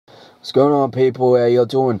What's going on, people? How y'all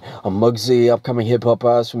doing? I'm MUGZY, upcoming hip-hop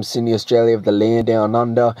artist from Sydney, Australia, of the land down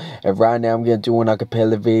under. And right now I'm going to do an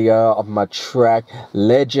acapella video of my track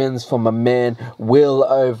Legends from my man Will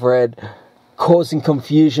over at Causing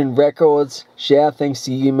Confusion Records. Shout thanks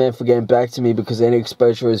to you, man, for getting back to me, because any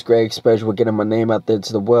exposure is great exposure. We're getting my name out there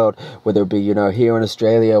to the world, whether it be, you know, here in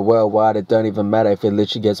Australia, worldwide. It don't even matter if it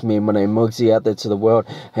literally gets me and my name MUGZY out there to the world.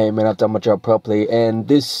 Hey, man, I've done my job properly. And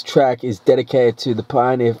this track is dedicated to the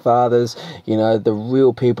pioneer fathers, you know, the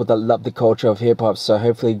real people that love the culture of hip-hop. So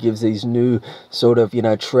hopefully it gives these new sort of, you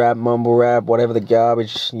know, trap, mumble rap, whatever the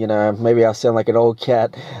garbage, you know, maybe I sound like an old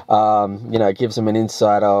cat, you know, it gives them an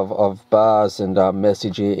insight of bars and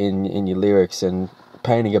message in your lyrics and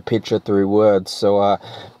painting a picture through words. So I'm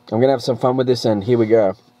gonna have some fun with this, and here we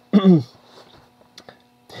go.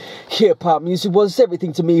 Hip-hop music was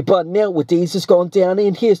everything to me, but nowadays it's gone down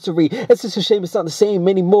in history. It's just a shame it's not the same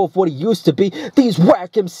anymore of what it used to be. These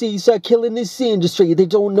whack MCs are killing this industry. They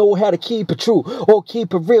don't know how to keep it true or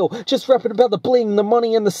keep it real. Just rapping about the bling, the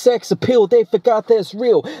money, and the sex appeal. They forgot that's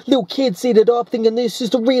real. Little kids eat it up thinking this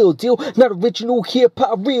is the real deal. Not original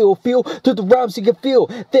hip-hop, real feel. Through the rhymes you can feel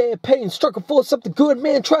their pain. Struggle for something good,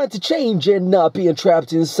 man, trying to change and not being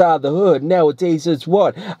trapped inside the hood. Nowadays it's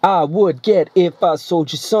what I would get if I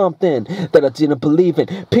sold you something that I didn't believe in.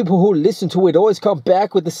 People who listen to it always come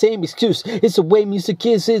back with the same excuse. It's the way music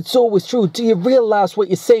is, it's always true. Do you realize what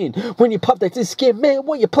you're saying? When you pop that disc in, man,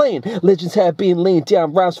 what you playing? Legends have been laying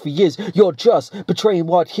down rhymes for years. You're just betraying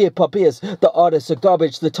what hip-hop is. The artists are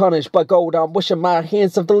garbage, the tarnished by gold. I'm wishing my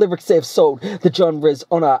hands of the lyrics they've sold. The genres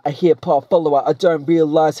honor a hip-hop follower. I don't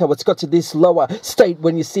realize how it's got to this lower state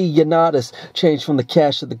when you see an artist change from the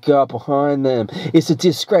cash to the god behind them. It's a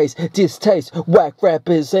disgrace, distaste. Whack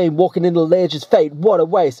rappers ain't walking in the legend's fate. What a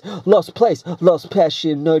waste. Lost place, lost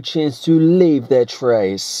passion, no chance to leave their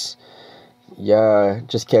trace. Yeah,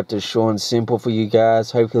 just kept it short and simple for you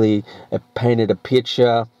guys. Hopefully it painted a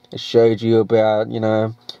picture. It showed you about, you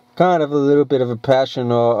know, kind of a little bit of a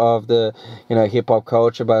passion of the, you know, hip-hop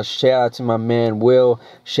culture. But shout out to my man Will.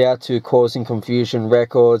 Shout out to Causing Confusion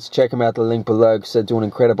Records. Check them out, the link below, because they're doing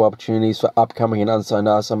incredible opportunities for upcoming and unsigned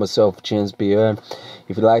artists. And myself, a chance to be earned.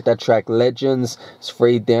 If you like that track, Legends, it's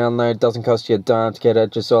free download, doesn't cost you a dime to get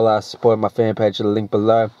it. Just all our support my fan page, the link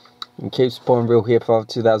below. And keep supporting real hip-hop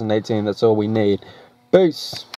 2018. That's all we need. Peace.